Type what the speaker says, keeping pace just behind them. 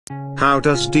How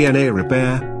does DNA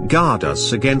repair guard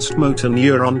us against motor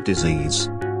neuron disease?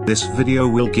 This video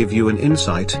will give you an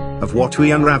insight of what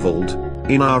we unraveled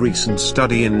in our recent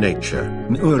study in Nature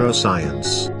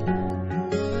Neuroscience.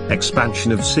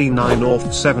 Expansion of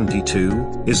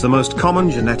C9orf72 is the most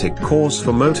common genetic cause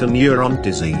for motor neuron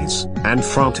disease and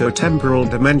frontotemporal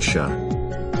dementia.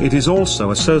 It is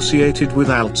also associated with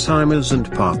Alzheimer's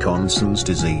and Parkinson's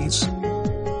disease.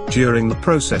 During the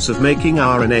process of making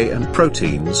RNA and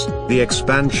proteins, the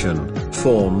expansion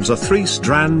forms a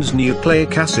 3-strand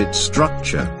nucleic acid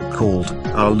structure called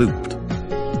R looped.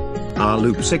 R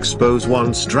loops expose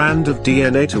one strand of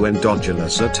DNA to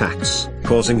endogenous attacks,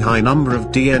 causing high number of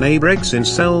DNA breaks in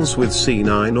cells with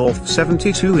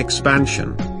C9orf72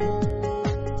 expansion.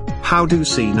 How do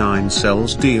C9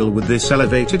 cells deal with this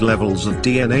elevated levels of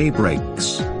DNA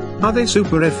breaks? Are they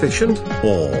super efficient,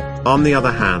 or, on the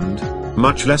other hand,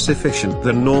 much less efficient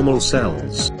than normal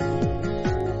cells?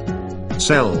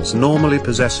 Cells normally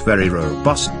possess very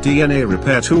robust DNA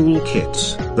repair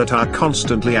toolkits that are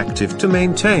constantly active to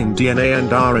maintain DNA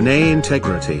and RNA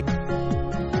integrity.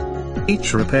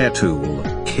 Each repair tool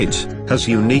kit has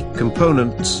unique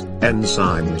components,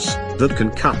 enzymes, that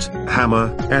can cut,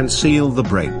 hammer, and seal the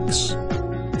breaks.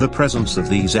 The presence of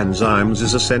these enzymes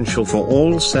is essential for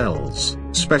all cells,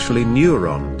 especially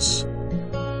neurons.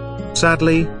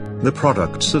 Sadly, the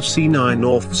products of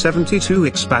C9orf72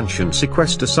 expansion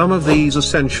sequester some of these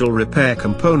essential repair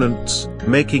components,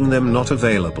 making them not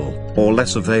available, or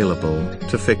less available,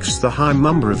 to fix the high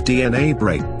number of DNA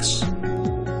breaks.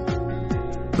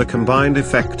 The combined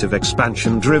effect of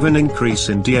expansion-driven increase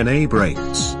in DNA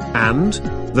breaks, and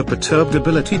the perturbed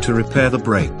ability to repair the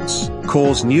breaks,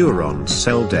 cause neuron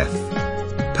cell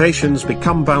death. Patients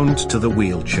become bound to the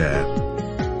wheelchair.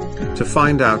 To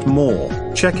find out more,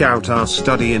 check out our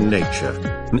study in Nature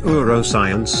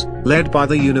Neuroscience, led by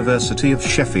the University of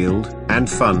Sheffield, and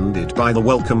funded by the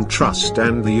Wellcome Trust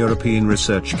and the European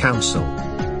Research Council.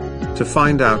 To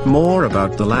find out more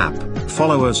about the lab,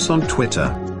 follow us on Twitter.